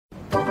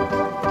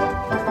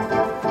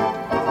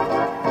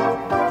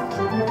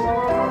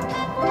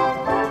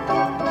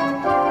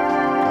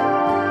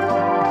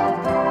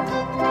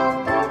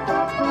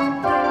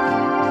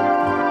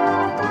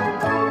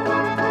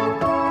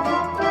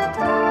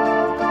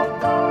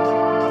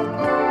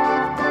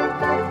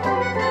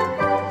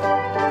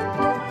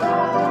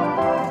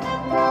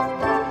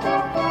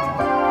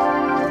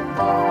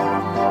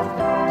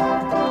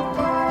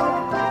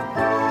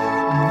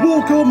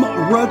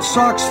Red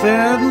Sox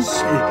fans.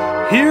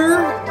 Here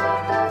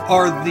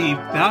are the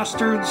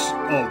bastards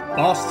of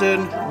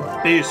Boston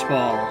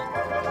baseball.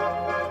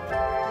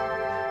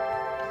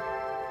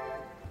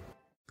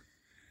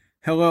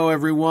 Hello,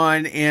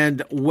 everyone,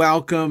 and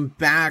welcome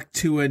back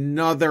to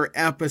another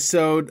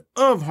episode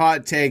of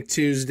Hot Take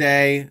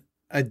Tuesday.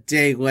 A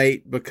day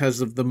late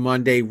because of the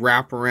Monday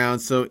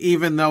wraparound. So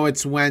even though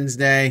it's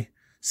Wednesday,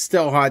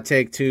 still Hot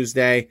Take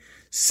Tuesday.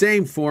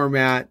 Same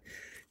format.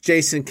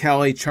 Jason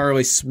Kelly,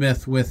 Charlie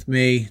Smith with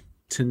me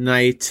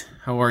tonight.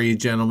 How are you,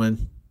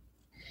 gentlemen?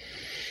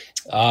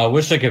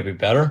 Wish I could be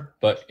better,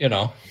 but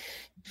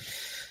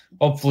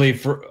hopefully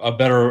for a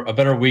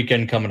better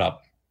weekend coming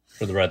up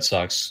for the Red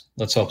Sox.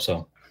 Let's hope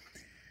so.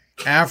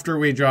 After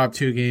we drop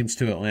 2 games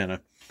to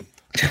Atlanta.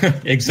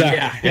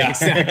 Exactly. Yeah,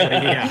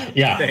 exactly.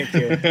 Yeah.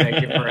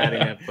 Thank you for adding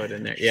that foot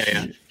in there.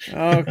 Yeah.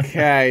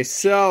 Okay,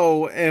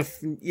 so if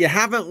you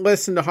haven't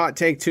listened to Hot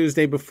Take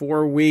Tuesday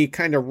before, we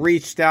kind of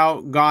reached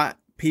out, got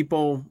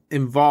people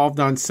involved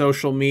on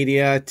social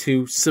media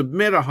to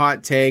submit a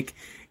hot take,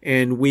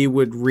 and we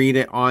would read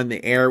it on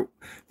the air.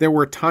 There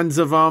were tons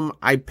of them.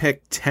 I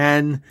picked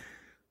 10.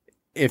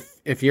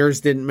 If yours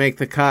didn't make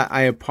the cut,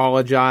 I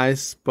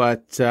apologize,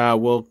 but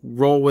we'll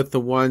roll with the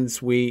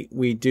ones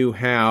we do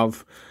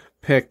have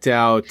picked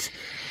out.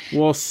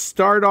 We'll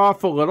start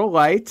off a little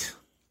light.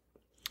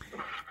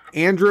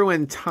 Andrew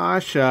and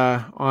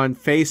Tasha on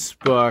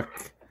Facebook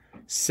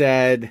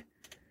said,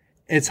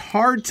 it's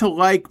hard to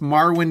like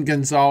Marwin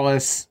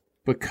Gonzalez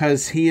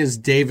because he is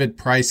David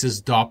Price's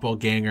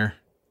doppelganger.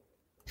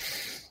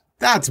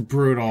 That's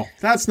brutal.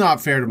 That's not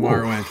fair to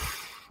Marwin.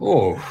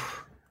 Oh,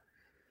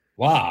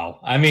 wow.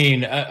 I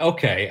mean,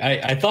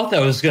 okay. I thought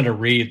that was going to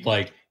read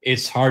like,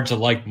 it's hard to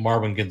like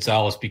Marwin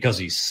Gonzalez because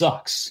he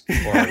sucks,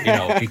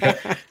 or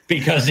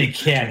because he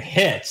can't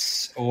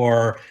hit,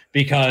 or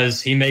because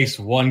he makes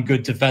one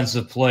good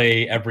defensive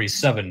play every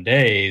 7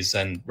 days,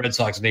 and Red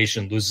Sox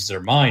Nation loses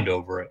their mind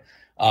over it.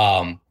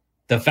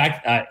 The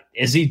fact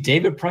is he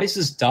David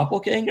Price's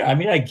doppelganger? I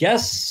mean, I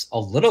guess a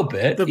little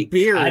bit. The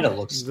beard kind of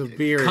looks the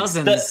beard.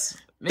 Cousins.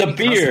 The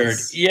beard,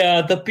 Cousins.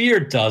 yeah, the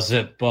beard does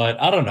it,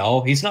 but I don't know.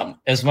 He's not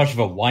as much of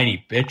a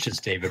whiny bitch as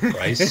David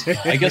Price.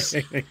 I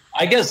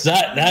guess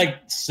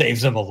that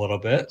saves him a little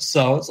bit.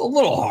 So it's a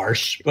little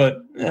harsh, but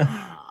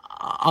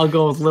I'll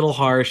go with little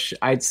harsh.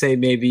 I'd say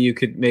maybe you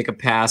could make a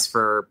pass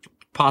for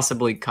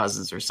possibly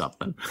Cousins or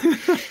something.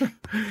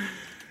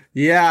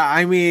 Yeah,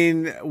 I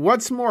mean,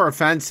 what's more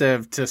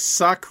offensive, to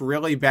suck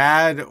really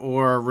bad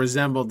or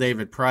resemble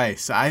David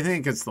Price? I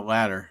think it's the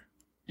latter.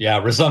 Yeah,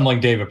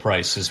 resembling David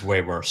Price is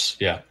way worse.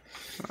 Yeah.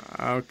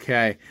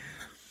 Okay.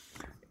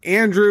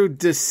 Andrew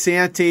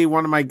DeSanti,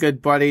 one of my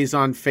good buddies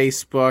on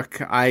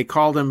Facebook. I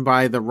called him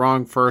by the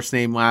wrong first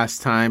name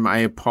last time. I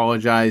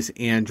apologize,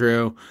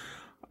 Andrew.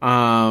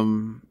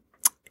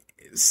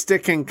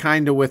 Sticking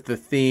kind of with the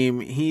theme,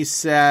 he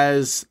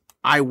says,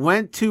 I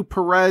went to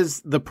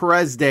the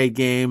Perez Day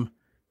game,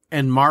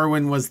 and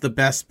Marwin was the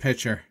best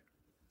pitcher.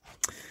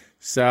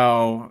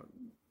 So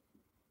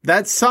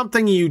that's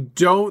something you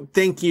don't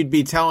think you'd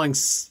be telling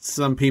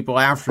some people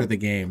after the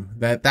game,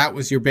 that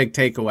was your big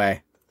takeaway.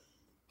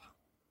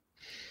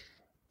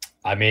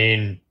 I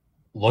mean,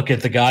 look at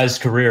the guy's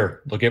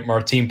career. Look at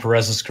Martin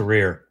Perez's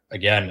career.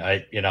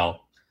 Again,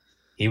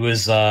 he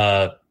was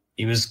a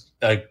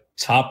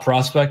top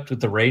prospect with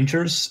the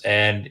Rangers,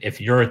 and if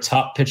you're a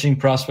top pitching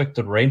prospect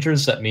with the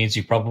Rangers, that means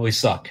you probably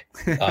suck.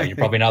 You're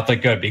probably not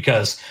that good,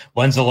 because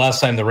when's the last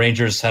time the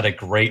Rangers had a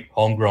great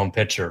homegrown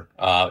pitcher?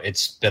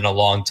 It's been a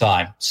long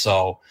time.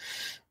 So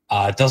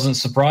it doesn't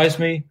surprise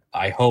me.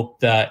 I hope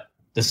that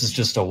this is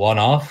just a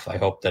one-off. I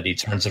hope that he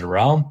turns it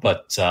around,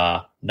 but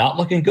not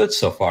looking good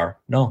so far.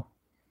 No.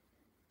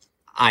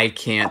 I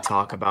can't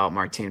talk about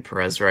Martin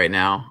Perez right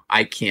now.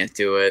 I can't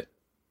do it.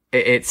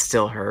 It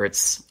still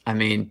hurts. I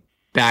mean,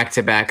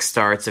 back-to-back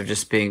starts of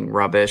just being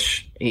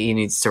rubbish. He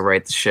needs to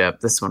right the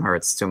ship. This one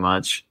hurts too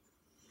much.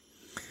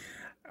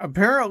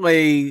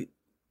 Apparently,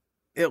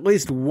 at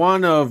least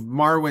one of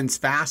Marwin's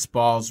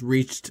fastballs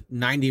reached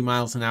 90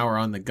 miles an hour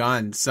on the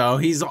gun. So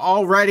he's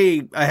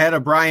already ahead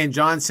of Brian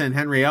Johnson,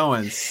 Henry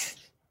Owens.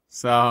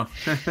 So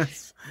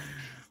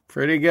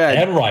pretty good.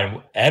 And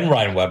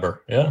Ryan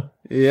Weber. Yeah.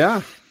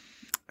 Yeah,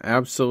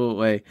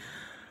 absolutely.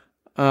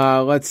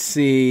 Let's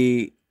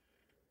see.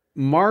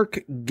 Mark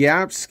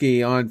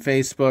Gapsky on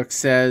Facebook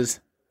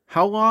says,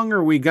 how long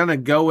are we going to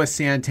go with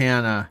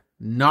Santana?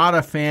 Not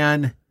a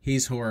fan.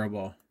 He's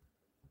horrible.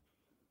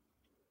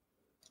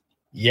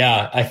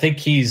 Yeah, I think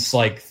he's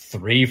like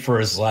 3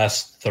 for his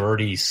last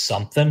 30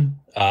 something,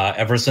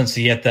 ever since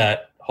he hit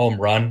that home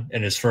run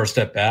in his first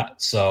at bat.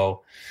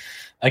 So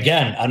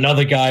again,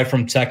 another guy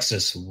from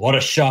Texas. What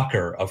a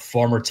shocker. A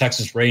former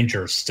Texas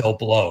Ranger still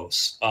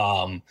blows.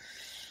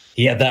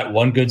 He had that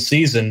one good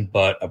season,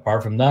 but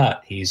apart from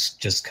that, he's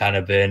just kind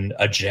of been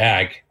a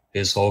Jag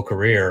his whole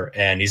career,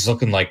 and he's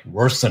looking like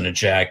worse than a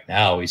Jag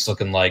now. He's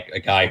looking like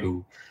a guy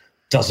who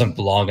doesn't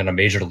belong on a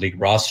major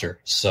league roster.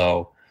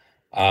 So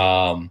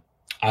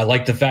I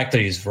like the fact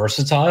that he's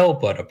versatile,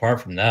 but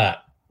apart from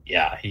that,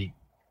 he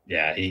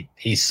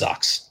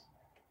sucks.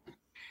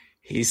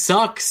 He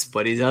sucks,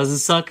 but he doesn't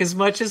suck as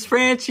much as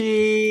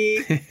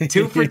Franchy.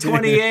 2 for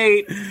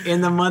 28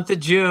 in the month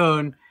of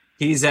June.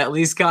 He's at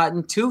least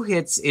gotten 2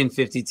 hits in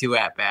 52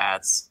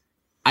 at-bats.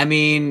 I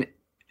mean,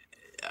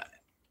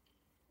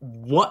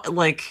 what,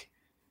 like,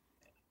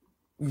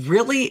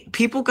 really?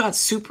 People got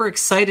super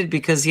excited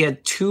because he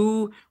had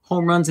 2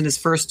 home runs in his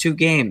first 2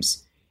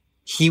 games.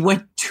 He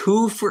went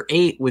 2 for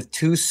 8 with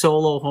 2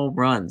 solo home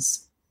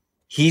runs.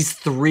 He's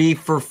 3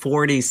 for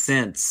 40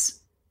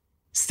 since.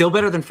 Still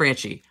better than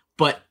Franchy.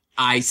 But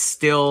I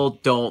still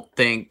don't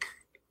think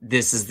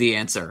this is the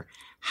answer.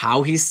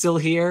 How he's still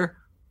here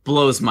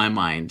blows my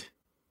mind.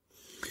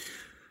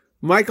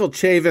 Michael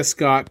Chavis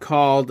got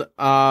called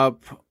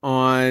up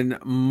on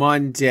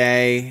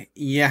Monday.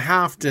 You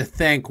have to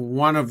think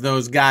one of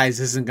those guys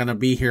isn't going to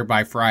be here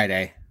by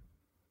Friday.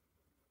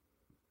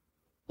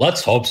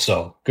 Let's hope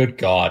so. Good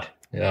God.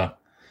 Yeah.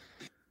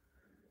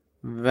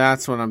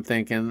 That's what I'm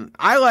thinking.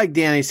 I like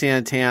Danny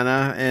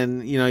Santana,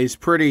 and, he's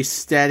pretty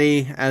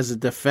steady as a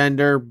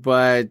defender,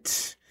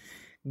 but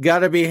got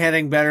to be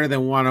hitting better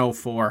than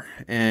 104,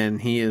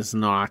 and he is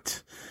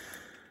not.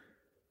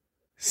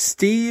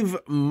 Steve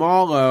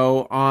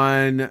Mallow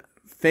on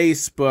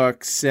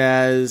Facebook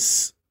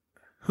says,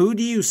 who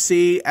do you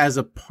see as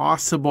a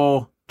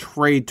possible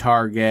trade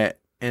target?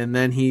 And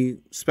then he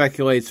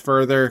speculates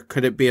further,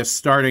 could it be a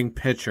starting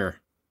pitcher?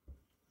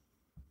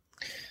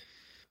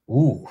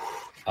 Ooh.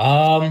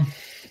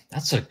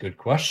 That's a good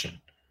question.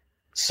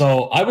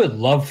 So I would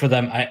love for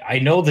them. I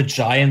know the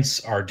Giants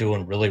are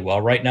doing really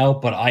well right now,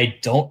 but I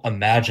don't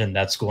imagine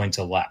that's going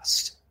to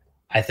last.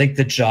 I think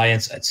the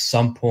Giants at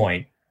some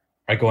point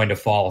are going to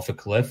fall off a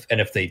cliff. And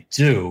if they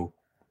do,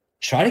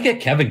 try to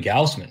get Kevin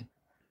Gausman.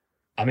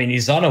 I mean,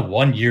 he's on a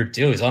 1-year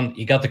deal.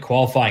 He got the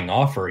qualifying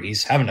offer.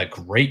 He's having a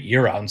great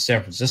year out in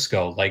San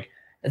Francisco. Like,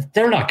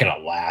 they're not going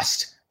to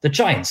last. The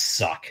Giants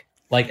suck.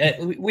 Like,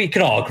 we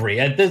can all agree.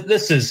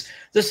 This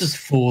is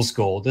fool's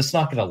gold. It's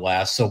not going to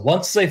last. So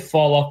once they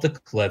fall off the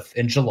cliff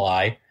in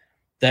July,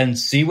 then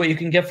see what you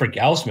can get for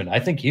Gausman. I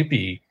think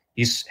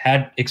he's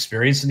had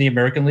experience in the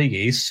American League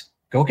East.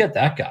 Go get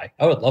that guy.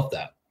 I would love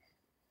that.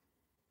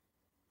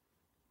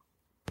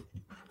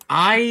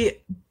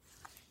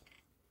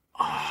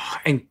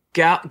 And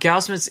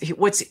Gausman's,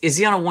 is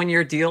he on a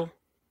 1-year deal?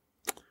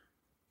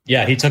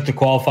 Yeah, he took the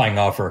qualifying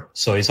offer,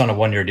 so he's on a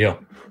 1-year deal.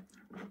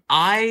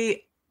 I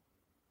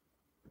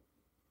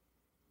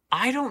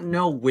don't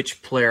know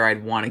which player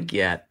I'd want to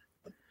get.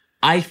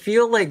 I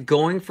feel like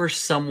going for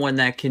someone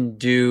that can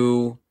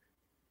do,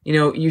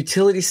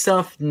 utility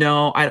stuff.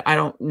 No, I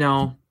don't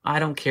know. I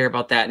don't care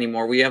about that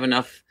anymore. We have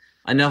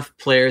enough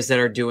players that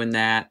are doing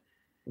that.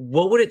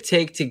 What would it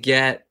take to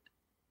get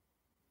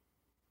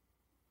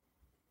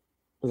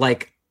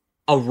like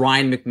a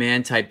Ryan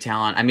McMahon type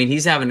talent? I mean,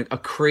 he's having a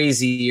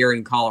crazy year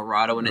in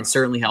Colorado, and it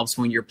certainly helps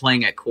when you're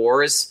playing at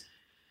Coors.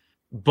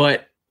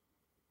 But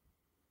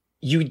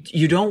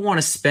you don't want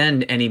to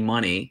spend any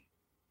money.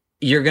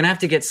 You're going to have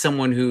to get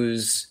someone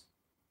who's...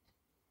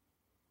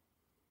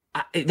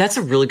 That's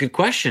a really good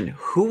question.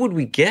 Who would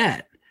we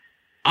get?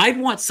 I'd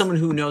want someone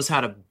who knows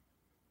how to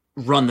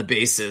run the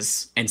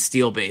bases and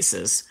steal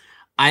bases.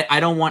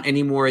 I don't want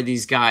any more of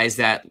these guys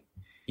that,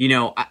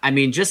 I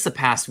mean, just the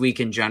past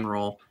week in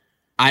general,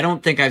 I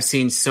don't think I've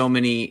seen so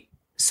many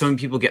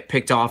people get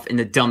picked off in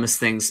the dumbest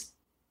things,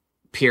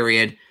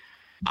 period.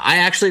 I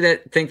actually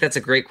think that's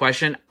a great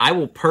question. I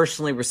will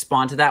personally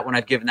respond to that when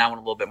I've given that one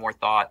a little bit more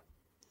thought.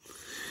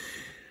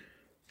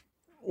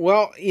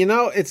 Well,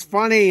 it's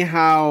funny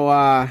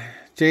how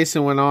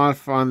Jason went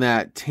off on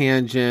that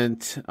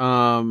tangent.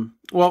 Well,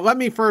 let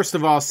me first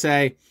of all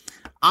say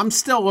I'm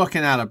still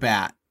looking at a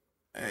bat.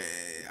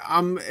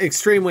 I'm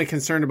extremely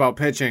concerned about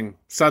pitching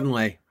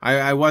suddenly.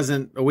 I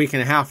wasn't a week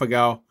and a half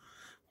ago,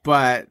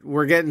 but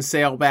we're getting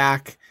Sale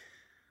back.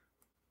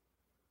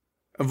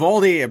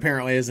 Eovaldi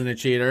apparently isn't a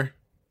cheater.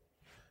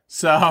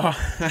 So,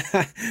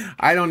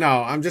 I don't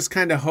know. I'm just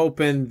kind of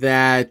hoping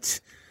that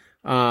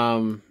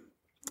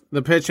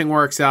the pitching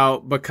works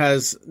out,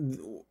 because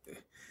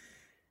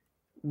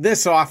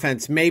this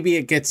offense, maybe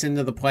it gets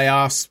into the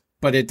playoffs,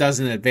 but it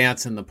doesn't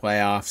advance in the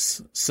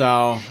playoffs.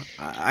 So,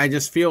 I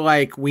just feel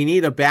like we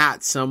need a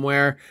bat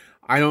somewhere.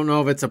 I don't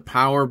know if it's a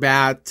power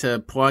bat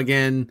to plug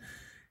in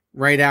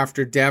right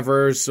after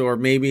Devers, or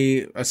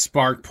maybe a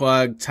spark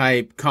plug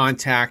type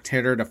contact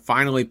hitter to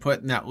finally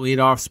put in that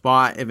leadoff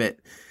spot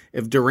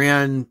if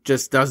Duran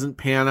just doesn't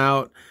pan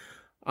out.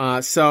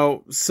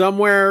 So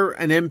somewhere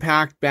an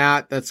impact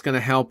bat that's going to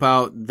help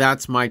out,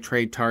 that's my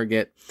trade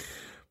target.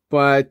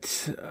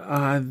 But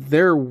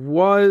there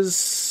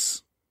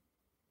was...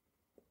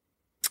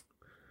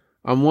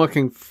 I'm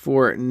looking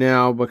for it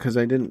now because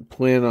I didn't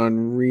plan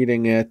on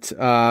reading it.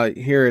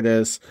 Here it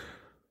is.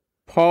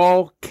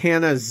 Paul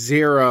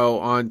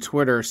Canazero on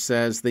Twitter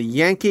says the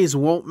Yankees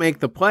won't make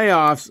the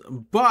playoffs,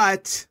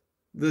 but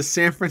the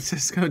San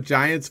Francisco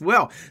Giants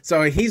will.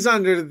 So he's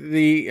under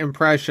the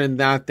impression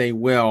that they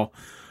will.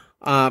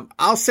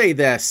 I'll say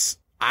this.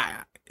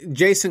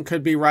 Jason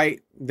could be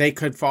right. They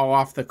could fall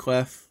off the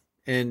cliff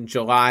in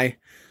July.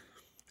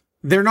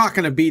 they're not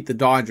going to beat the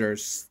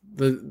Dodgers.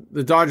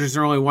 The Dodgers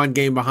are only one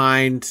game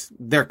behind.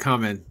 They're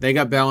coming. They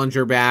got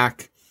Bellinger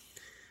back.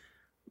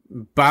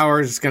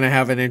 Bauer's going to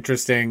have an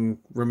interesting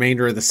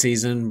remainder of the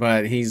season,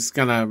 but he's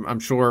going to, I'm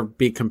sure,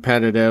 be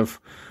competitive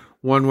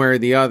one way or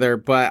the other.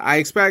 But I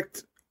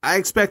expect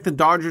the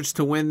Dodgers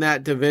to win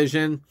that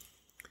division.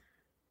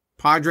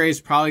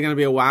 Padres probably going to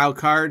be a wild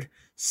card.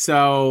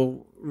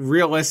 So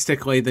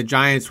realistically, the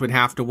Giants would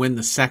have to win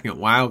the second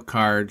wild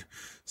card.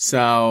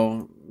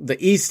 So the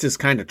East is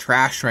kind of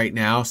trash right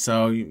now.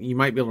 So you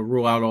might be able to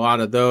rule out a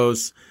lot of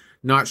those.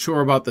 Not sure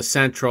about the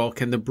Central.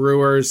 Can the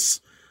Brewers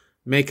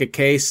make a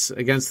case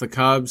against the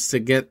Cubs to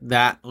get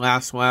that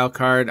last wild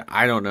card?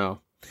 I don't know.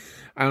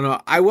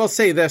 I will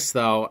say this,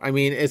 though. I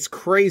mean, it's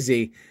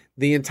crazy.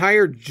 The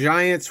entire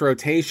Giants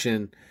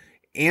rotation,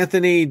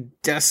 Anthony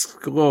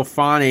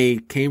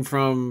Desclafani came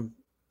from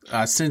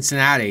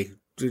Cincinnati.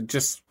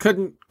 Just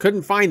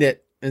couldn't find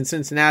it in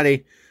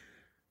Cincinnati.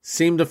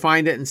 Seemed to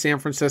find it in San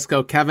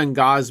Francisco. Kevin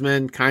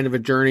Gausman, kind of a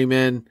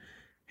journeyman,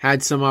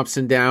 had some ups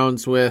and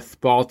downs with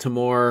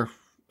Baltimore,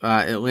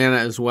 Atlanta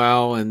as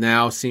well, and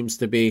now seems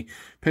to be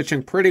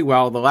pitching pretty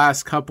well the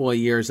last couple of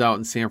years out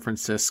in San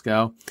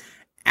Francisco.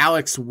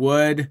 Alex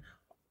Wood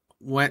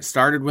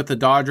started with the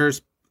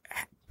Dodgers,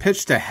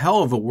 pitched a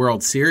hell of a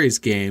World Series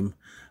game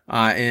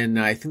in,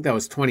 I think that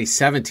was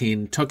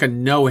 2017, took a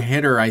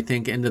no-hitter, I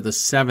think, into the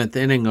seventh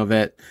inning of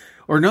it.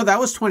 Or no, that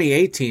was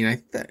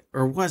 2018,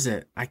 or was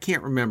it? I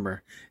can't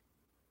remember.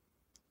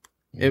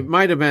 It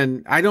might have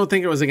been, I don't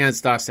think it was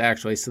against us,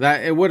 actually, so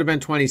that it would have been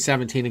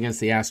 2017 against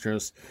the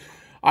Astros.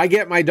 I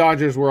get my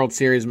Dodgers World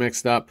Series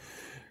mixed up.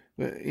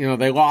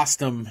 They lost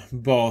them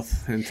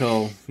both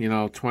until,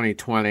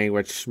 2020,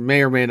 which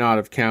may or may not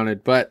have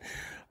counted. But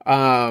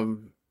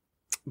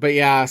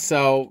yeah,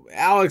 so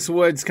Alex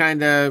Wood's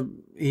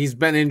he's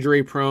been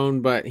injury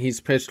prone, but he's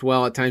pitched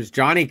well at times.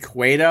 Johnny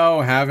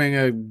Cueto having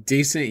a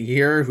decent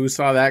year. Who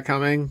saw that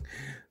coming?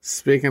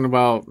 Speaking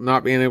about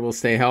not being able to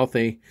stay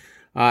healthy.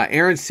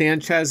 Aaron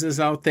Sanchez is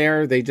out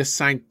there. They just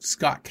signed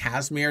Scott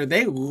Kazmir.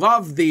 They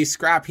love the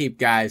scrap heap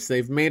guys.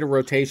 They've made a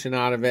rotation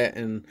out of it,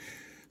 and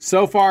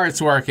so far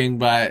it's working,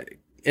 but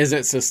is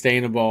it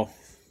sustainable?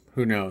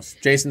 Who knows?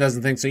 Jason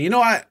doesn't think so. You know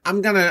what?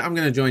 I'm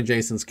gonna join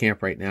Jason's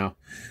camp right now.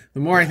 The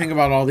more I think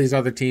about all these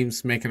other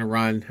teams making a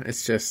run,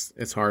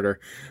 it's harder.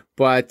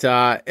 But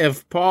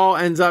if Paul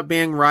ends up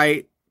being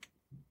right,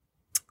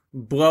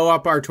 blow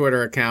up our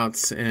Twitter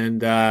accounts,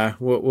 and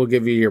we'll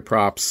give you your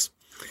props.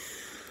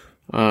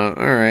 All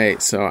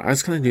right, so I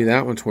was going to do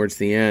that one towards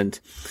the end.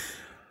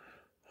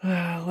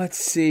 Let's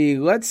see.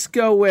 Let's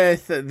go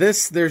with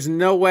this. There's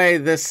no way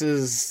this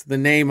is the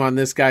name on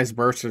this guy's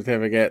birth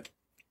certificate.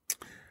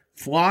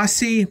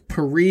 Flossie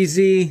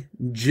Parisi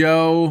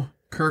Joe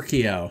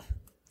Curcio.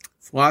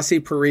 Flossie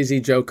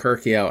Parisi Joe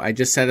Curcio. I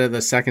just said it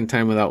the second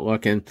time without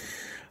looking.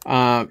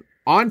 On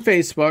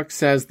Facebook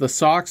says the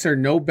Sox are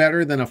no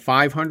better than a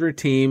 500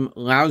 team,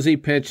 lousy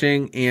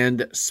pitching,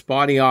 and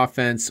spotty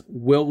offense,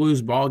 will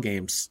lose ball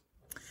games.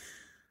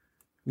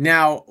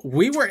 Now,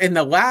 we were in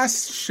the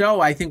last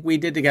show I think we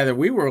did together,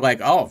 we were like,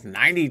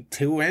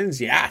 92 wins?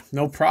 Yeah,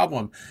 no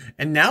problem.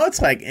 And now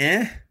it's like,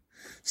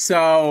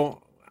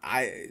 So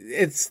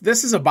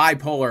this is a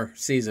bipolar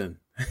season.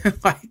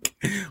 Like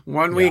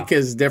one week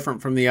is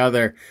different from the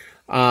other.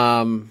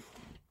 I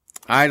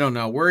don't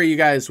know. Where are you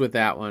guys with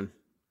that one?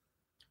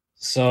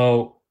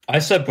 So I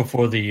said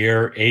before the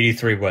year,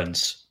 83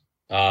 wins.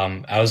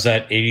 I was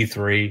at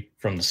 83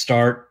 from the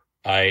start.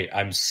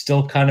 I'm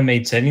still kind of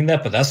maintaining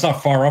that, but that's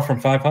not far off from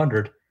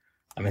 500.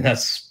 I mean,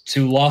 that's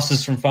 2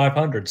 losses from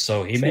 500,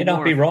 so he may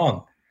not be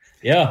wrong.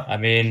 Yeah, I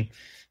mean,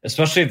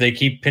 especially if they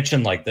keep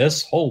pitching like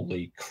this,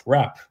 holy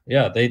crap.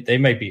 Yeah, they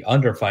might be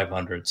under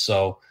 500.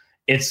 So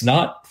it's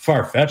not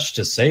far-fetched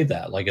to say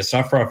that. Like, it's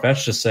not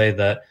far-fetched to say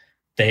that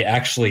they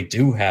actually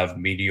do have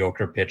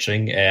mediocre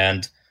pitching,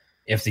 and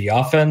if the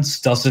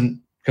offense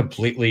doesn't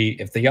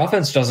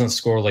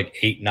score like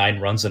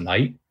 8-9 runs a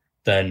night,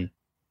 then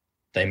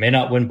they may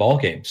not win ball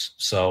games.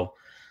 So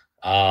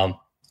I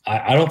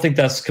don't think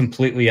that's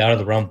completely out of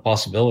the realm of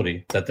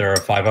possibility that they're a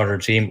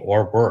 500 team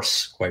or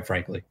worse, quite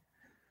frankly.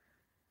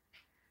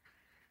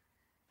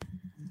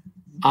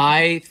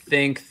 I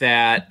think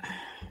that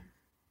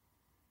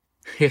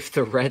if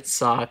the Red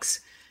Sox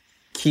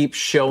keep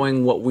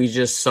showing what we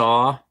just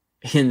saw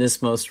in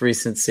this most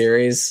recent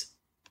series,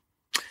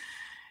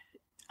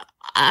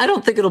 I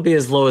don't think it'll be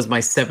as low as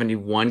my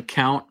 71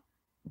 count,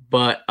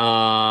 but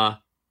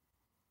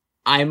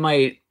I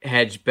might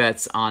hedge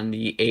bets on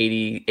the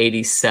 80,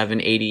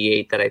 87,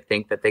 88 that I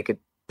think that they could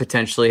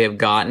potentially have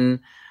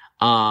gotten.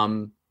 I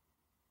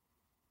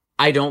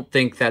don't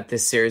think that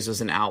this series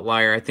was an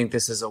outlier. I think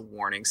this is a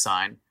warning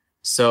sign.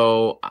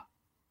 So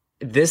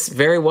this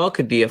very well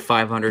could be a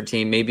 500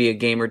 team, maybe a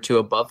game or two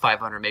above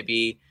 500,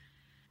 maybe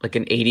like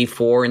an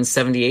 84 and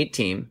 78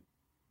 team.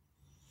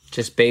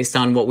 Just based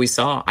on what we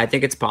saw, I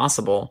think it's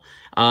possible.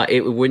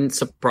 It wouldn't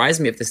surprise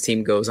me if this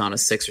team goes on a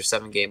 6 or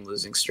 7 game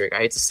losing streak. I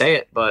hate to say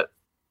it, but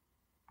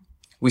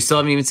we still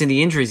haven't even seen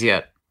the injuries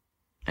yet,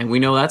 and we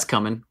know that's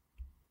coming.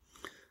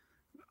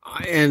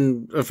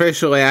 And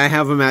officially, I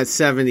have him at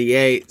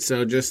 78,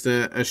 so just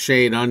a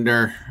shade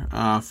under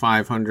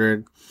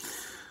 500.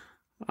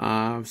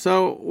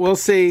 So we'll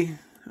see.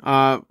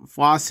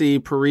 Flossie,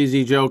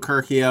 Parisi, Joe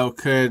Kirkio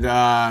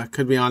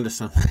could be onto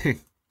something.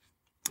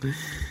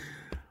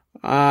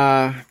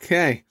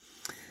 Okay.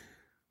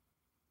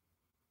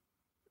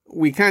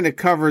 We kind of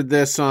covered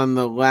this on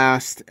the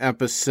last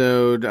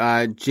episode.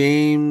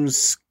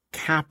 James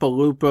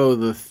Capilupo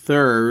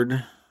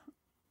III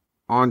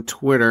on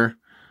Twitter.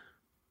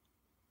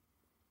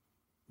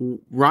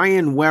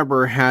 Ryan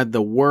Weber had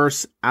the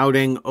worst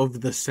outing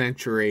of the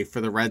century for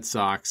the Red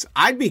Sox.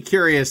 I'd be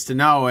curious to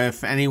know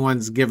if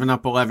anyone's given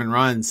up 11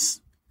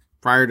 runs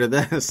prior to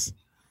this.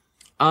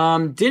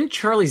 Didn't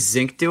Charlie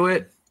Zink do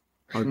it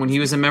when he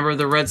was a member of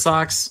the Red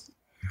Sox?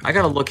 I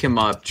gotta look him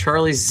up.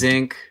 Charlie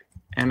Zink,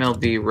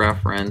 MLB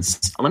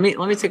reference. Let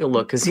me take a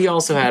look because he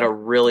also had a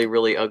really,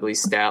 really ugly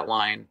stat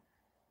line.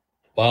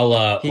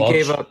 While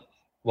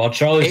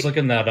Charlie's 8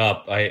 looking that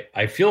up,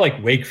 I feel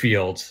like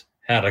Wakefield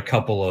had a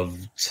couple of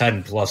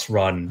 10-plus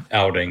run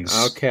outings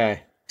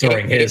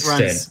during his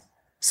stint.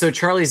 So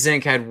Charlie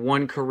Zink had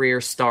one career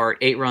start,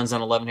 8 runs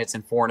on 11 hits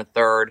and 4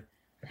 1/3,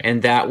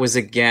 and that was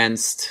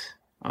against,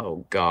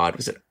 oh God,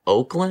 was it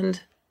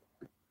Oakland?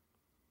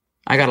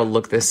 I got to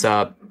look this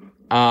up.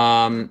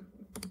 It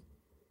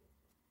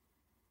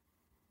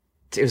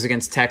was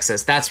against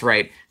Texas. That's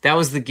right. That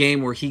was the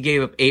game where he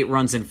gave up 8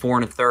 runs in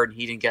 4 1/3, and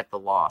he didn't get the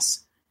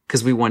loss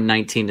because we won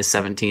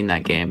 19-17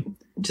 that game.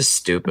 Just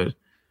stupid.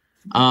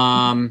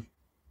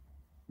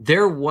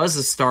 There was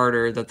a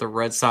starter that the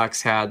Red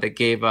Sox had that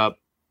gave up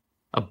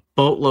a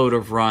boatload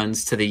of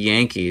runs to the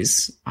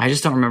Yankees. I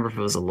just don't remember if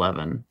it was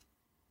 11.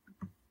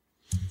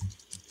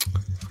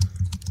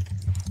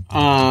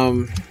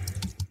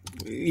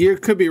 You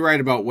could be right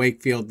about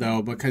Wakefield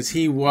though, because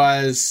he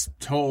was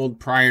told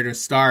prior to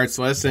starts,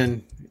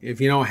 listen, if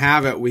you don't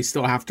have it, we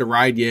still have to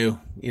ride you,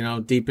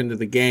 deep into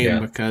the game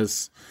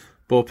because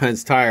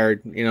bullpen's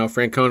tired.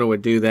 Francona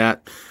would do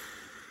that.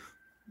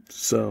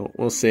 So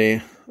we'll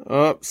see.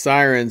 Oh,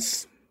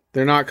 sirens.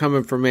 They're not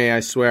coming for me, I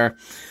swear.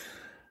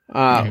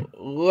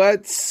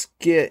 Let's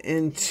get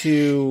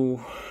into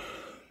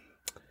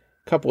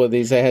a couple of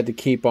these I had to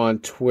keep on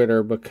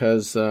Twitter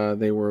because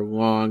they were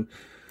long.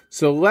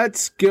 So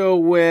let's go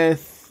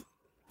with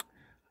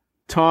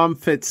Tom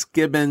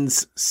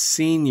Fitzgibbons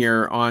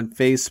Sr. on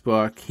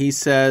Facebook. He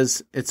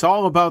says, it's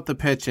all about the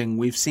pitching.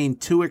 We've seen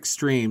 2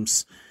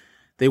 extremes.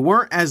 They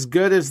weren't as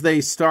good as they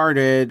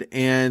started,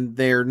 and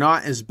they're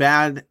not as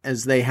bad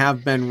as they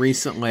have been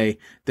recently.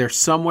 They're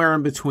somewhere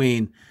in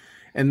between.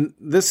 And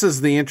this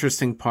is the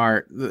interesting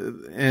part,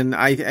 and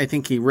I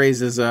think he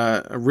raises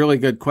a really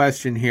good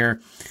question here.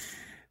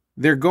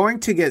 They're going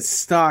to get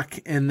stuck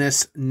in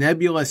this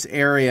nebulous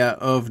area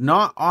of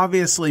not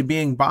obviously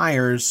being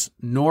buyers,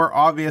 nor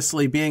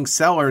obviously being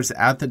sellers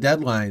at the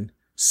deadline.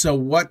 So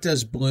what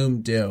does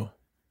Bloom do?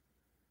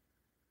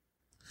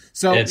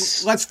 So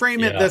let's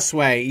frame it this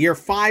way. You're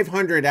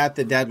 500 at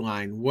the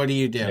deadline. What do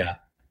you do? Yeah,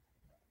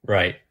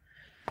 right.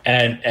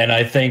 And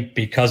I think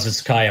because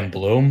it's Chaim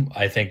Bloom,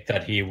 I think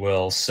that he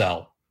will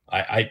sell.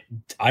 I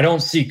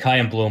don't see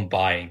Chaim Bloom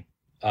buying,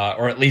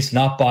 or at least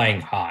not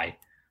buying high.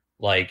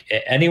 Like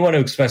anyone who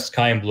expects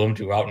Chaim Bloom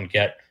to go out and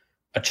get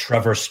a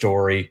Trevor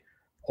Story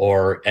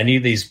or any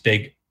of these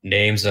big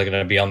names that are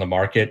going to be on the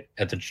market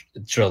at the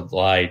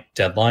July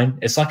deadline,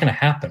 it's not going to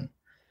happen.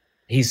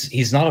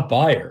 He's not a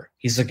buyer.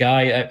 He's a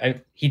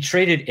guy. He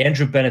traded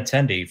Andrew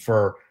Benintendi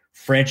for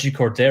Franchi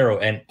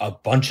Cordero and a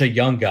bunch of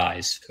young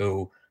guys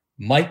who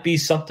might be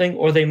something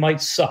or they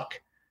might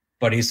suck.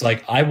 But he's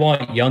like, I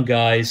want young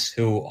guys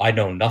who I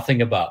know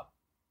nothing about.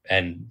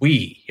 And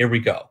here we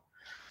go.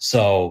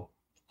 So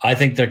I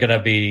think they're going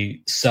to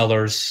be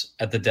sellers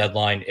at the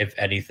deadline, if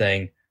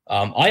anything.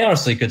 I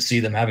honestly could see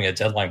them having a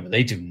deadline where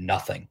they do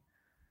nothing.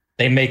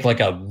 They make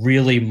like a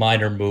really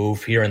minor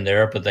move here and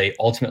there, but they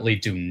ultimately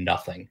do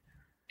nothing.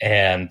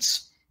 And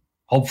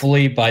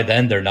hopefully by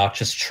then they're not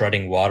just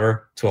treading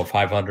water to a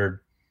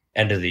 500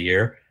 end of the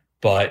year.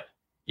 But,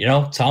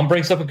 Tom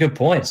brings up a good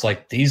point. It's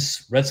like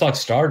these Red Sox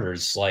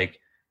starters, like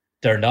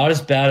they're not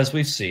as bad as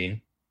we've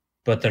seen,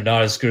 but they're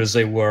not as good as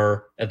they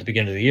were at the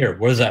beginning of the year.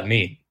 What does that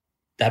mean?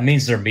 That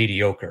means they're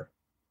mediocre.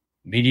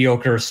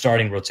 Mediocre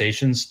starting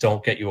rotations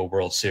don't get you a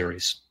World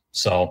Series.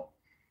 So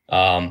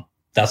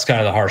that's kind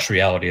of the harsh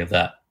reality of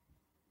that.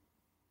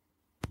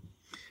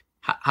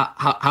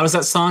 How does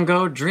that song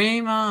go?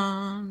 Dream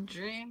on,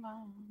 dream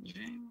on,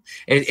 dream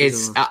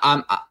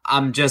on.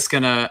 I'm just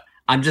gonna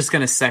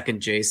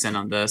second Jason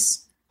on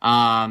this.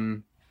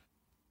 Well,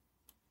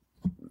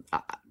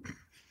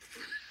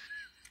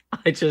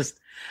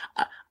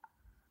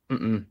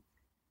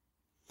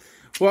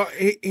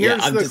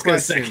 here's the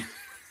question.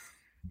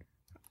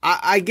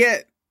 I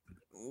get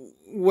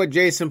what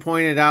Jason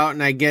pointed out,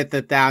 and I get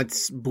that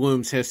that's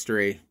Bloom's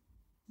history.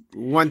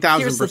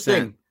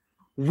 1,000%.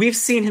 We've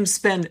seen him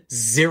spend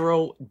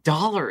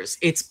 $0.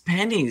 It's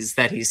pennies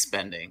that he's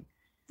spending.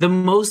 The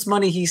most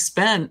money he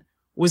spent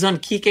was on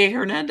Kike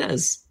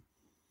Hernandez.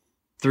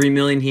 $3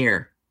 million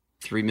here,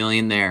 $3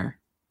 million there.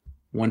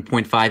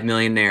 1.5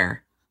 million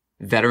there,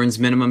 veterans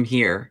minimum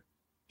here.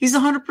 He's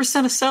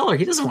 100% a seller.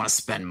 He doesn't want to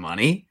spend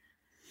money.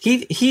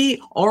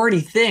 He already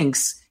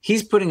thinks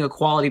he's putting a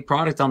quality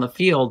product on the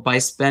field by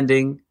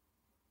spending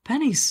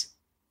pennies.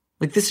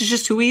 Like, this is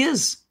just who he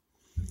is.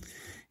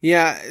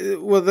 Yeah,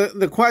 well,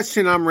 the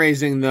question I'm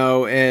raising,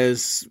 though,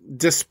 is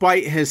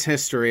despite his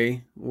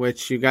history,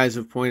 which you guys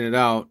have pointed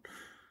out,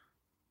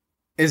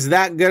 is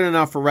that good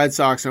enough for Red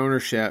Sox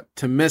ownership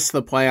to miss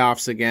the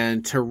playoffs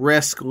again, to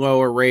risk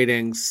lower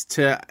ratings?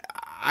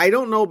 I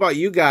don't know about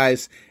you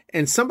guys,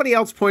 and somebody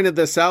else pointed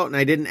this out, and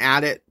I didn't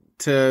add it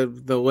to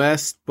the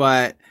list,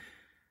 but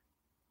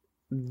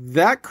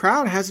that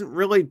crowd hasn't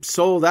really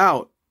sold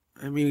out.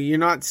 I mean,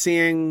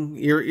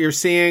 you're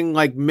seeing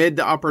like mid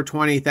to upper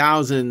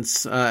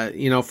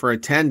 20,000s, for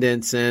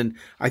attendance. And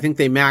I think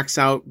they max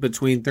out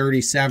between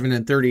 37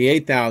 and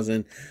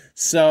 38,000.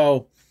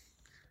 So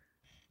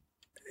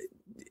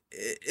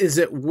is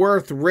it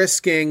worth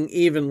risking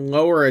even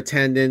lower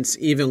attendance,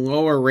 even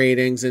lower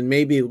ratings, and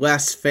maybe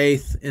less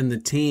faith in the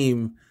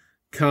team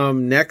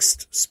come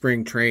next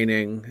spring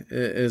training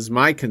is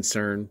my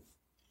concern.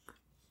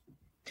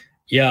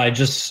 Yeah.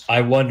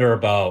 I wonder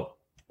about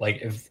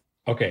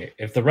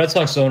if the Red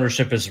Sox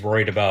ownership is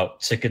worried about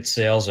ticket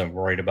sales and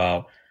worried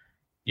about,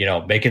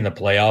 making the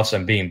playoffs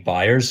and being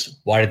buyers,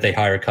 why did they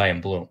hire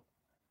Chaim Bloom?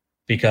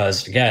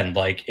 Because again,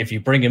 like if you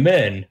bring him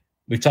in,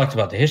 we've talked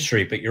about the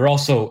history, but you're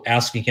also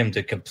asking him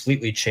to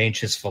completely change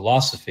his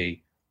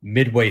philosophy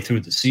midway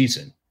through the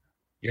season.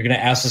 You're going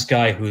to ask this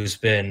guy who's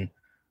been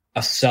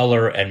a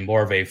seller and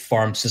more of a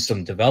farm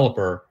system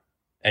developer,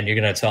 and you're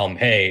going to tell him,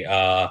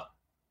 hey,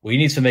 we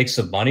need to make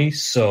some money,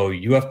 so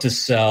you have to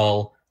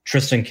sell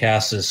Tristan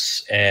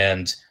Casas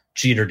and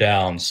Jeter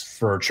Downs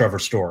for Trevor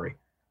Story.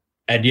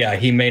 And yeah,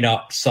 he may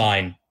not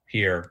sign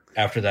here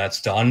after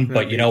that's done,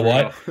 but you know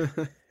what?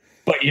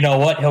 But you know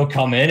what? He'll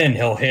come in and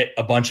he'll hit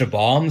a bunch of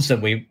bombs,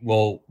 and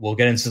we'll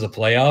get into the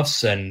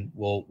playoffs and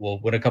we'll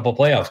win a couple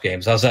playoff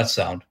games. How's that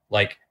sound?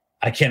 Like,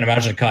 I can't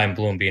imagine Chaim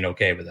Bloom being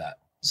okay with that.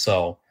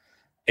 So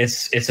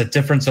it's a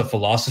difference of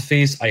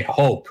philosophies. I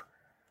hope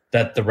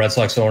that the Red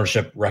Sox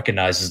ownership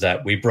recognizes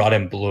that we brought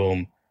in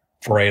Bloom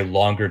for a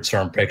longer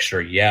term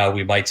picture. Yeah,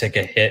 we might take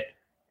a hit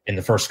in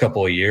the first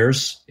couple of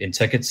years in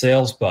ticket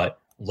sales, but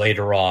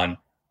later on,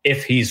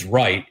 if he's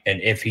right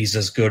and if he's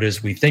as good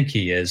as we think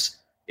he is,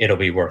 it'll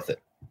be worth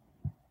it.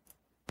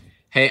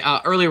 Hey,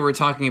 earlier we were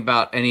talking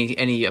about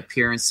any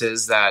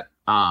appearances that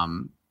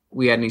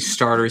we had any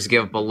starters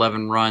give up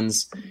 11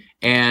 runs,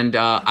 and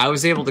I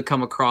was able to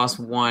come across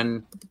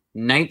one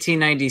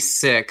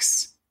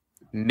 1996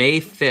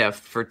 May 5th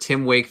for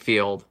Tim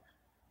Wakefield.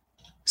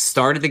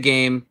 Started the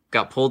game,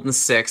 got pulled in the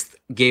 6th,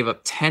 gave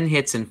up 10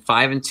 hits in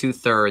 5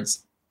 2/3,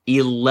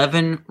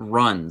 11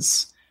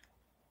 runs,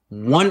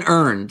 1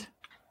 earned,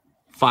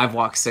 5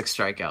 walks, 6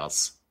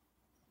 strikeouts.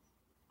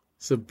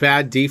 So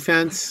bad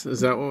defense?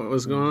 Is that what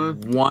was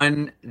going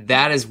on?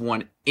 That is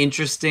one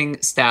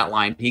interesting stat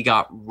line. He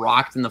got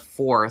rocked in the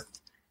 4th,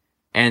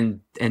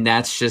 and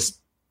that's just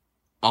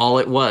all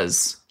it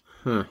was.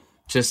 Huh.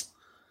 Just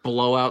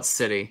blowout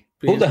city.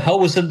 Who the hell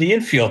was in the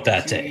infield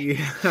that day?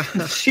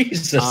 Yeah.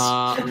 Jesus.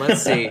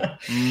 Let's see.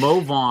 Mo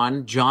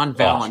Vaughn, John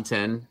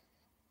Valentin,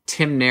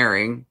 Tim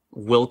Naring,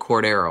 Will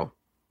Cordero.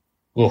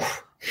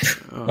 Oof.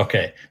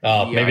 Okay.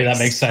 Maybe that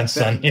makes sense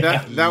then.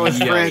 That was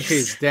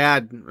Francie's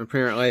dad,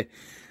 apparently.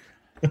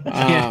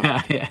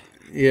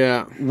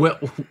 Yeah. Will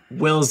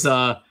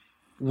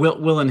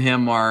and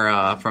him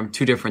are from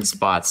 2 different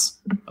spots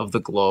of the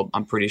globe,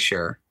 I'm pretty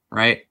sure,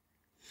 right?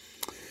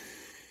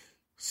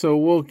 So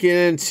we'll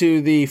get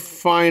into the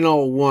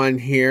final one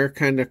here,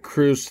 kind of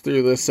cruise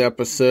through this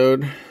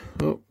episode.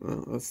 Oh,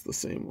 that's the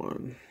same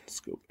one. Let's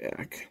go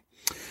back.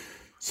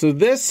 So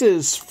this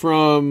is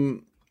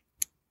from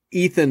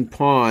Ethan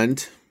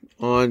Pond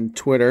on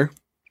Twitter.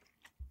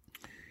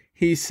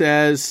 He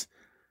says,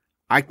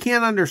 I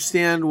can't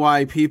understand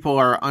why people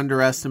are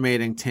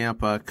underestimating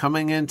Tampa.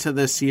 Coming into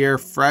this year,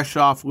 fresh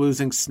off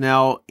losing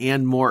Snell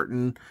and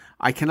Morton,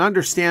 I can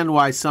understand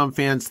why some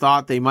fans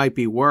thought they might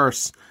be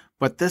worse.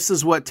 But this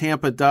is what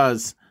Tampa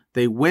does.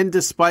 They win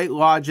despite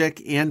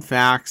logic and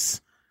facts.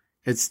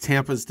 It's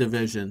Tampa's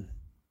division.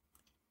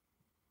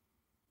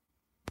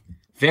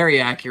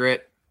 Very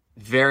accurate.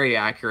 Very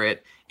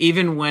accurate.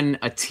 Even when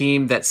a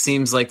team that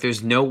seems like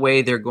there's no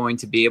way they're going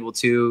to be able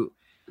to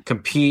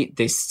compete,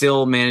 they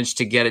still manage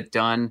to get it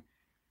done.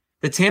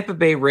 The Tampa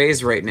Bay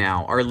Rays right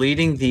now are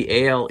leading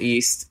the AL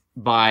East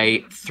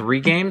by 3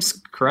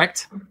 games,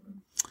 correct?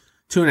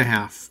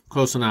 2.5.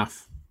 Close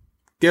enough.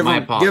 Give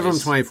them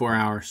 24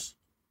 hours.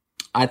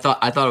 I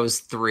thought it was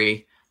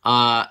 3.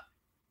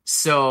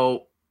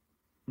 So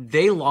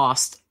they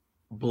lost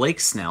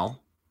Blake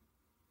Snell.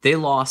 They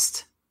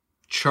lost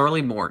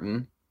Charlie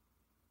Morton.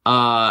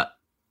 Who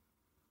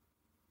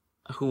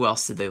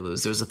else did they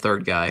lose? There was a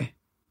third guy.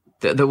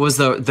 There was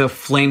the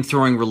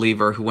flame-throwing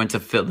reliever who went to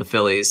the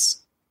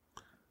Phillies.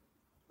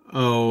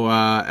 Oh,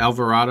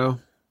 Alvarado?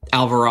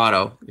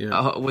 Alvarado.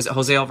 Yeah. Was it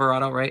Jose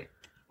Alvarado, right?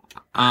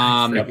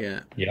 I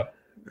forget. Yep.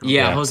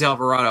 Yeah, Jose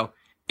Alvarado.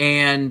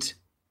 And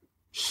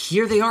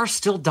here they are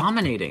still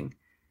dominating.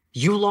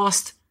 You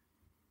lost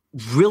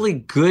really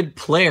good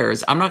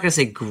players. I'm not going to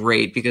say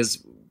great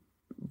because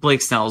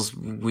Blake Snell's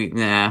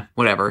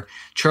whatever.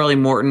 Charlie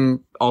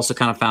Morton also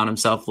kind of found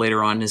himself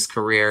later on in his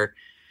career.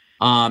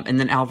 And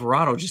then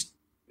Alvarado just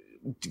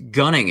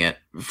gunning it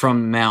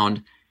from the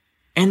mound.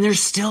 And they're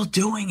still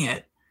doing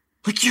it.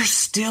 Like, you're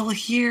still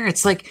here.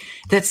 It's like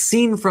that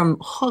scene from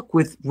Hook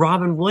with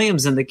Robin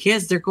Williams and the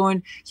kids. They're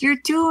going, you're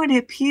doing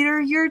it, Peter.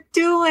 You're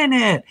doing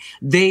it.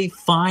 They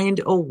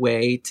find a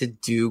way to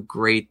do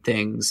great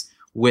things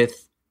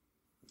with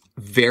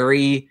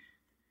very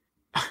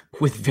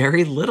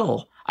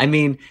little. I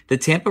mean, the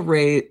Tampa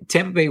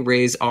Bay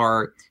Rays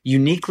are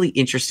uniquely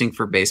interesting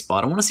for baseball.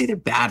 I don't want to say they're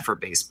bad for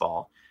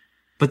baseball,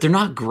 but they're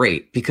not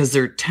great because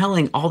they're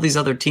telling all these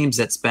other teams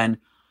that spend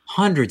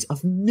hundreds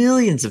of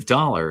millions of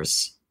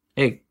dollars,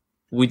 hey,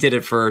 we did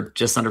it for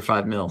just under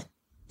 $5 million.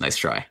 Nice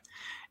try.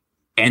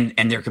 And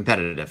they're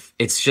competitive.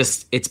 It's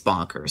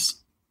bonkers.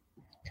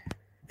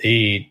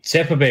 The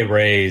Tampa Bay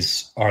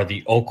Rays are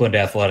the Oakland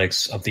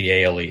Athletics of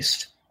the AL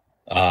East.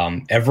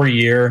 Every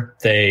year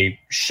they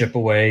ship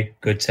away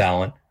good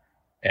talent,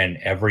 and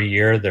every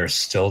year they're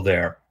still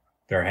there.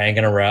 They're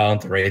hanging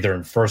around. They're either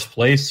in first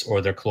place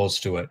or they're close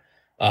to it.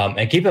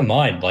 And keep in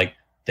mind, like,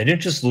 they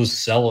didn't just lose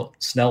Snell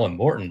and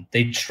Morton.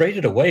 They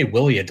traded away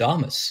Willy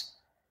Adames.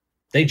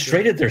 They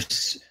traded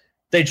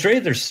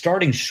their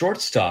starting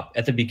shortstop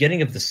at the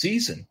beginning of the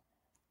season.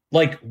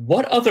 Like,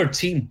 what other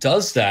team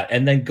does that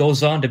and then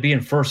goes on to be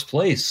in first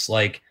place?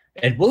 Like,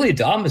 and Willy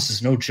Adames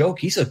is no joke.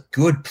 He's a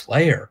good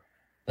player.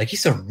 Like,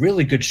 he's a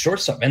really good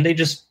shortstop. And they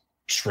just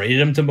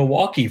traded him to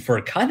Milwaukee for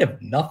kind of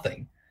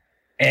nothing.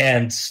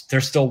 And they're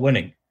still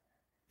winning.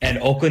 And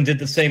Oakland did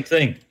the same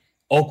thing.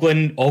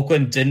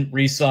 Oakland didn't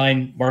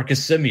re-sign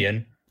Marcus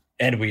Semien.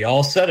 And we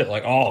all said it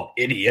like, oh,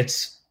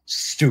 idiots,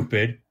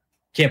 stupid.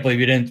 Can't believe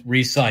you didn't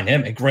re-sign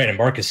him. And granted,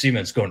 Marcus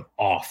Semien's going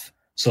off.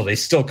 So they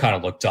still kind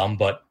of look dumb,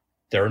 but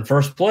they're in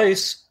first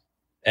place.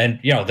 And,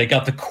 you know, they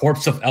got the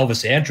corpse of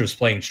Elvis Andrus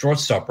playing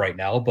shortstop right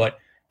now, but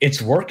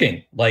it's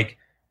working. Like,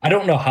 I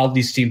don't know how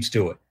these teams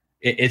do it.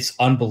 It's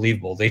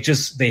unbelievable.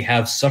 They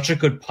have such a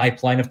good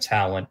pipeline of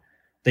talent.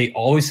 They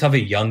always have a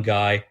young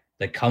guy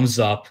that comes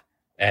up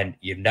and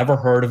you've never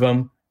heard of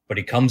him, but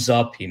he comes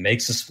up, he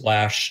makes a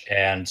splash,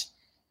 and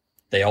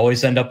they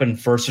always end up in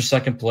first or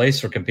second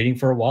place or competing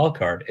for a wild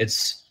card.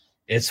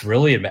 It's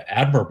really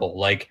admirable.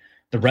 Like,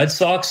 the Red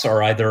Sox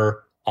are either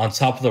on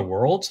top of the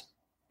world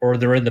or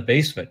they're in the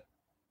basement.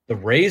 The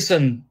Rays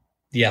and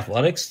the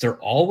Athletics, they're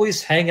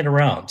always hanging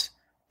around.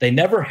 They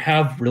never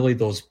have really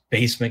those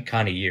basement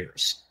kind of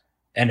years.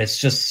 And it's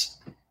just,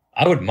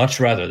 I would much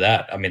rather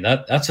that. I mean,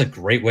 that's a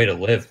great way to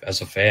live as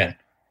a fan.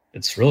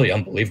 It's really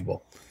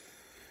unbelievable.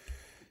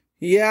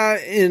 Yeah,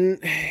 and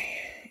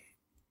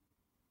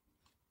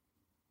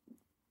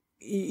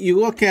you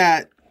look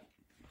at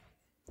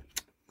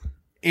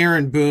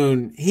Aaron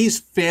Boone, he's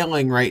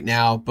failing right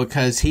now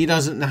because he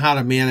doesn't know how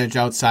to manage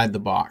outside the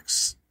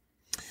box.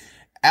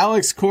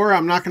 Alex Cora,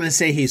 I'm not going to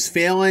say he's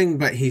failing,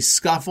 but he's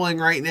scuffling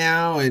right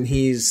now, and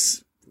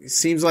seems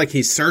like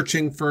he's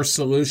searching for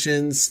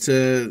solutions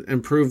to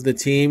improve the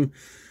team.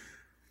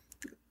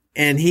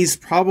 And he's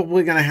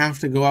probably going to have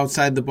to go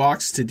outside the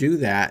box to do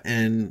that.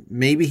 And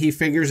maybe he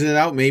figures it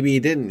out. Maybe he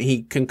didn't.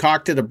 He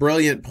concocted a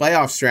brilliant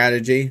playoff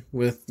strategy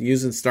with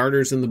using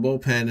starters in the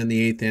bullpen in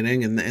the 8th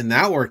inning. And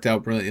that worked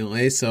out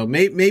brilliantly. So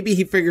maybe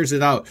he figures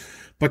it out.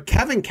 But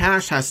Kevin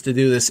Cash has to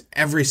do this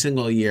every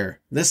single year.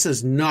 This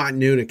is not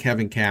new to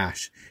Kevin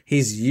Cash.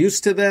 He's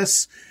used to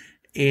this,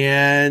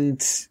 and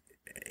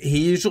he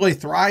usually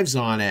thrives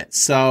on it.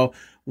 So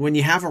when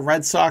you have a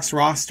Red Sox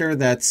roster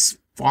that's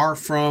far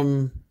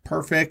from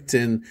perfect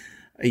and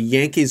a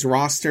Yankees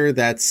roster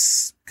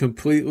that's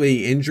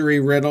completely injury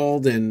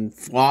riddled and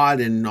flawed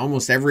in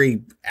almost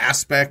every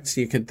aspect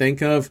you could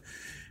think of,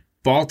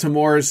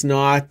 Baltimore's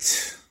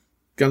not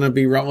going to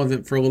be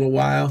relevant for a little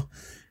while.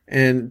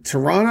 And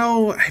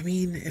Toronto, I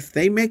mean, if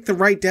they make the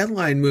right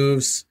deadline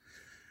moves,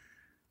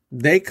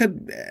 they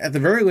could at the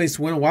very least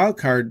win a wild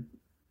card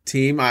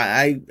team.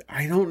 I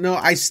don't know.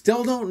 I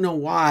still don't know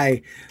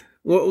why.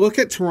 Look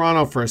at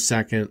Toronto for a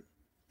second.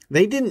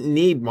 They didn't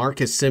need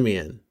Marcus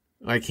Semien.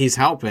 Like, he's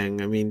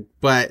helping. I mean,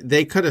 but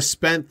they could have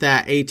spent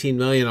that $18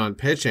 million on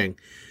pitching.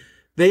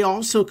 They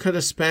also could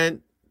have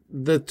spent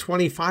the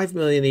 $25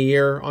 million a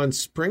year on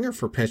Springer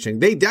for pitching.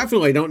 They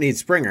definitely don't need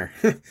Springer.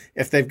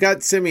 If they've got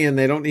Semien,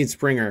 they don't need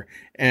Springer.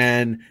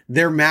 And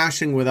they're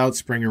mashing without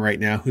Springer right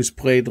now, who's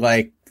played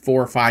like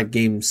 4 or 5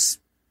 games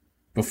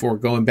before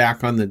going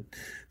back on the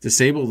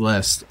disabled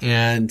list.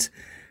 And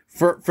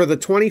for the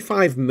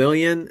 $25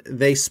 million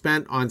they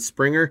spent on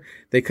Springer,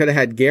 they could have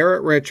had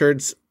Garrett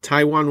Richards,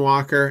 Taijuan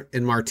Walker,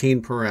 and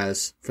Martin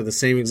Perez for the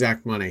same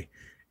exact money,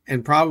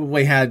 and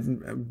probably had,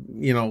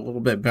 you know, a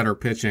little bit better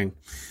pitching.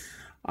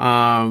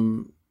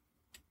 So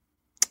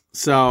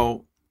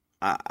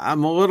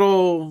I'm a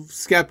little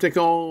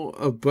skeptical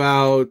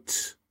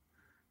about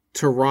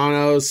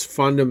Toronto's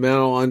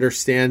fundamental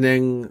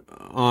understanding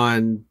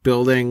on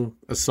building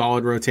a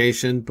solid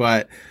rotation,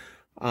 but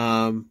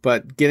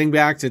getting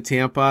back to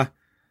Tampa,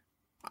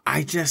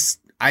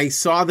 I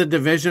saw the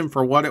division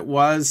for what it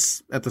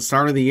was at the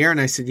start of the year, and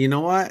I said, you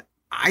know what?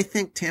 I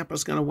think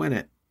Tampa's going to win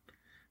it.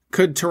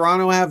 Could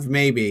Toronto have?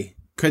 Maybe.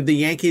 Could the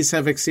Yankees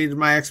have exceeded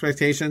my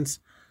expectations?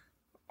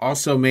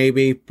 Also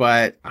maybe,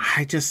 but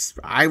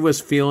I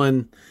was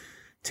feeling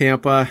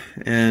Tampa,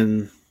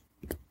 and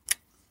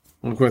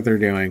look what they're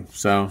doing.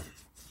 So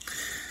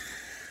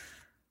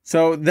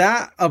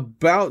that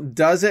about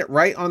does it,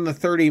 right on the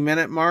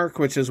 30-minute mark,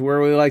 which is where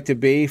we like to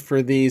be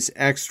for these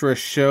extra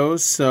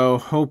shows. So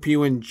hope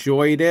you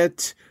enjoyed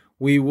it.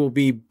 We will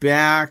be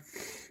back,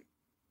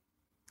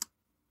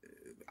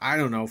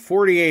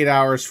 48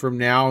 hours from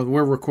now.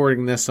 We're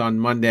recording this on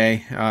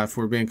Monday, if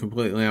we're being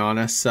completely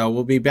honest. So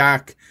we'll be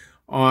back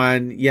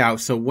on,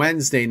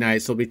 Wednesday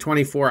night. So it'll be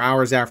 24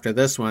 hours after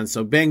this one.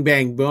 So bing,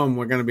 bang, boom.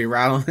 We're going to be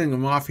rattling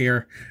them off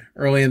here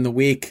early in the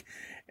week.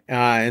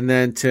 And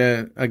then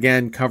to,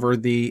 again, cover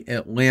the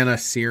Atlanta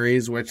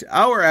series, which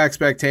our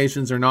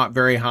expectations are not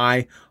very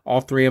high.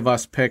 All three of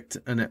us picked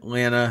an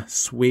Atlanta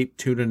sweep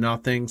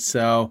 2-0.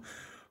 So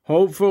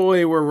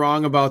hopefully we're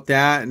wrong about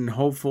that. And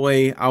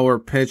hopefully our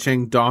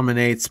pitching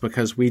dominates,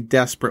 because we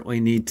desperately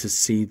need to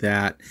see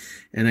that.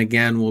 And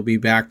again, we'll be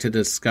back to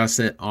discuss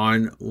it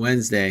on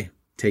Wednesday.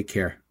 Take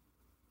care.